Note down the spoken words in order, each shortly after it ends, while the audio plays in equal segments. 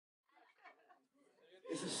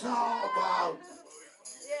It's a song about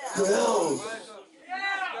girls.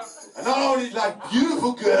 And not only like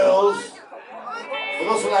beautiful girls, but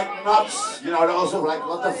also like nuts. You know, they're also like,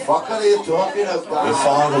 what the fuck are you talking about? This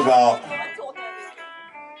song's about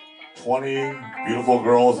 20 beautiful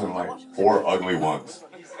girls and like 4 ugly ones.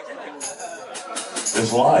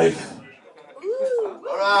 It's life.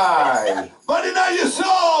 Alright. Money Not Your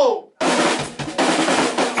Soul!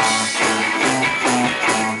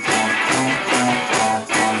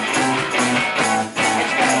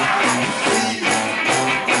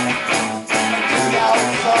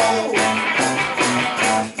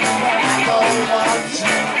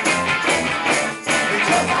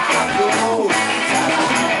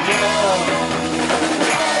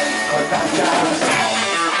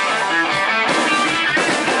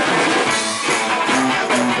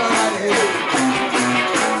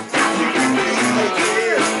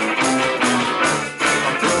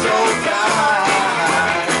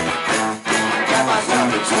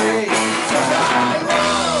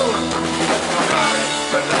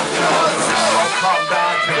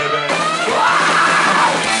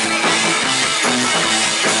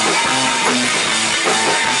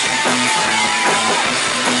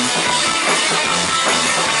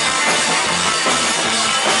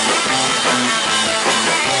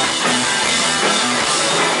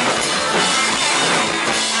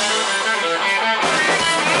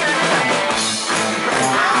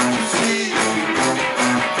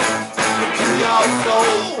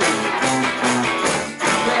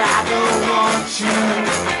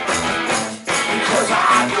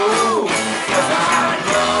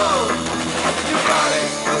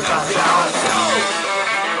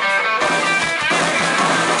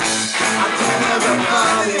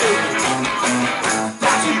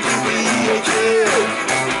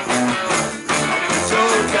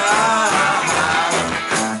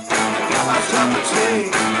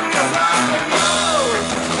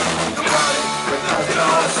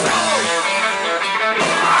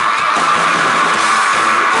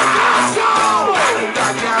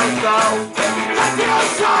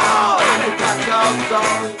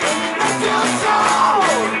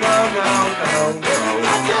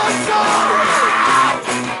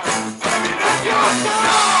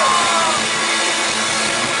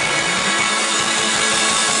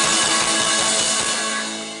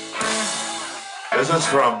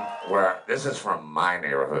 This is from my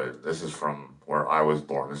neighborhood. This is from where I was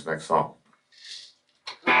born. This next song.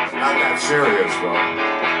 It's not that serious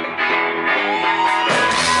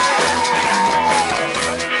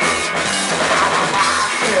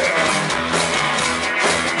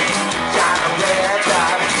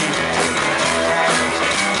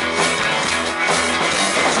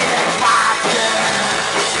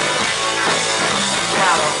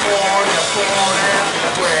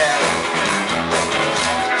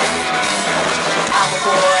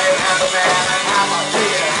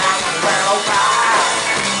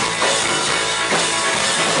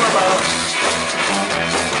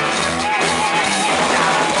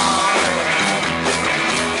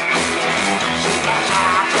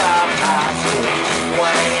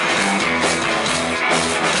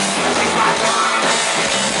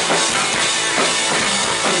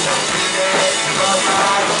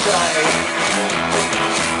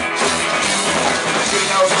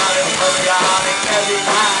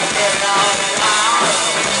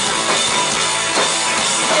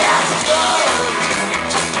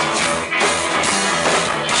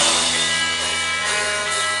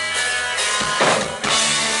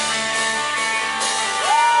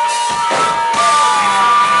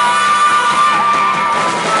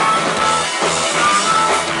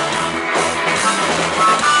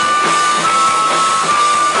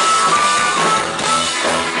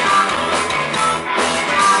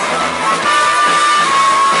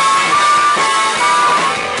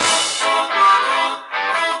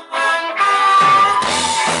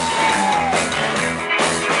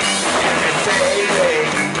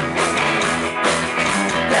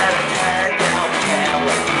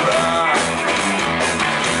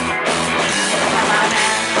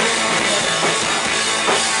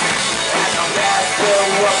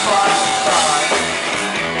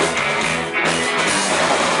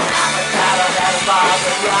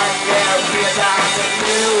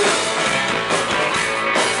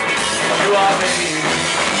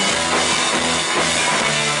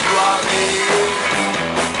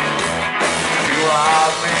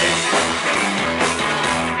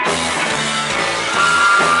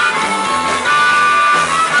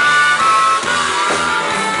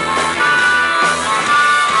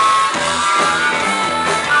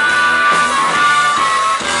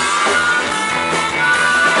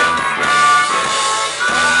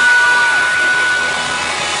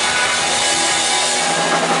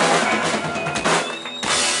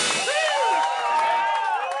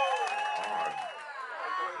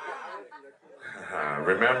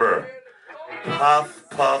Puff,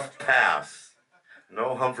 puff, pass.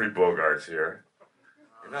 No Humphrey Bogarts here.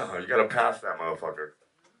 No, you gotta pass that motherfucker.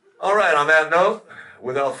 All right, on that note,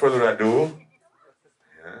 without further ado,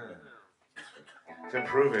 yeah, it's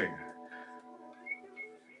improving.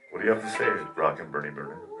 What do you have to say, Rockin' Bernie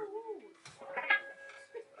Bernie?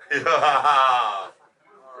 Yeah.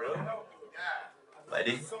 Really?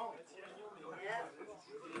 Lady?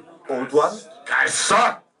 Old one? Guys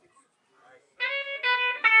suck!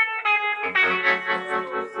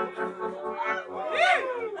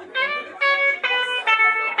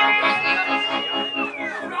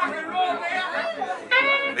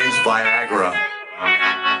 Needs Viagra.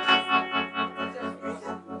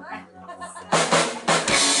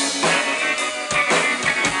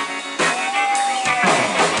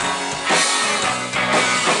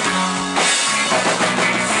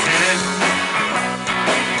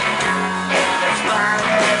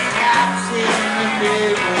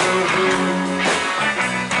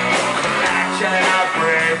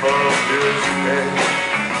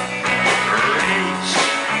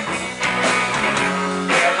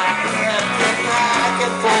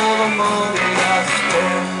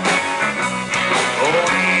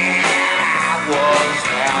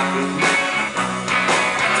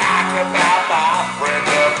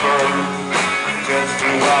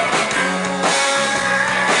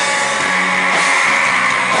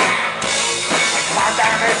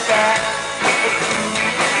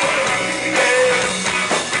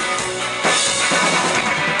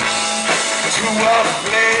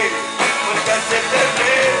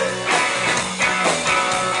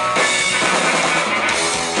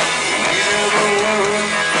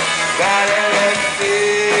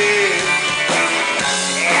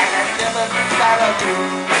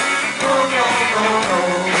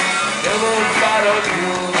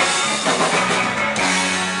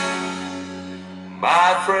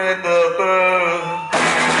 My friend the bird.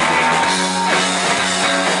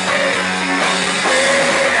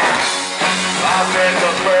 My friend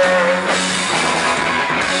the bird.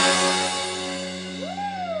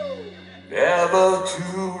 Never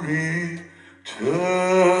to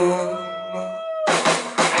return.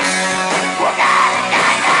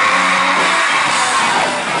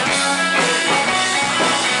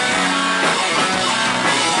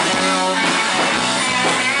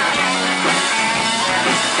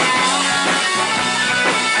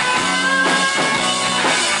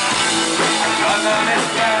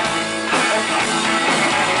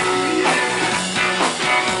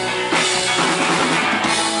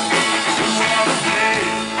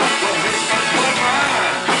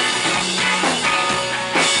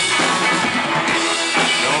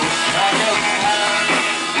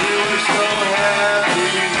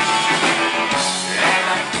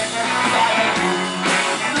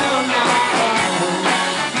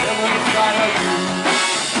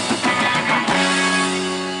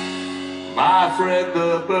 My friend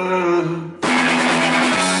the bird.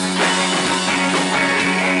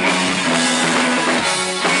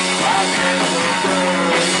 My friend the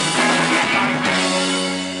bird.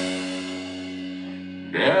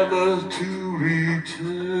 Never to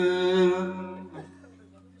return.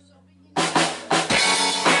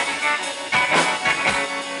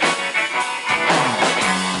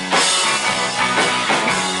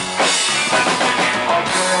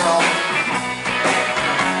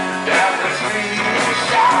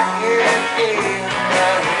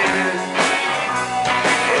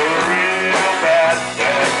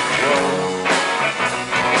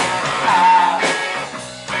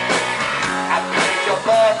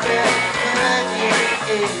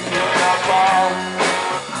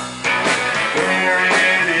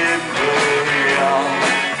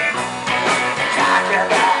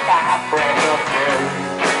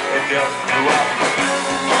 Just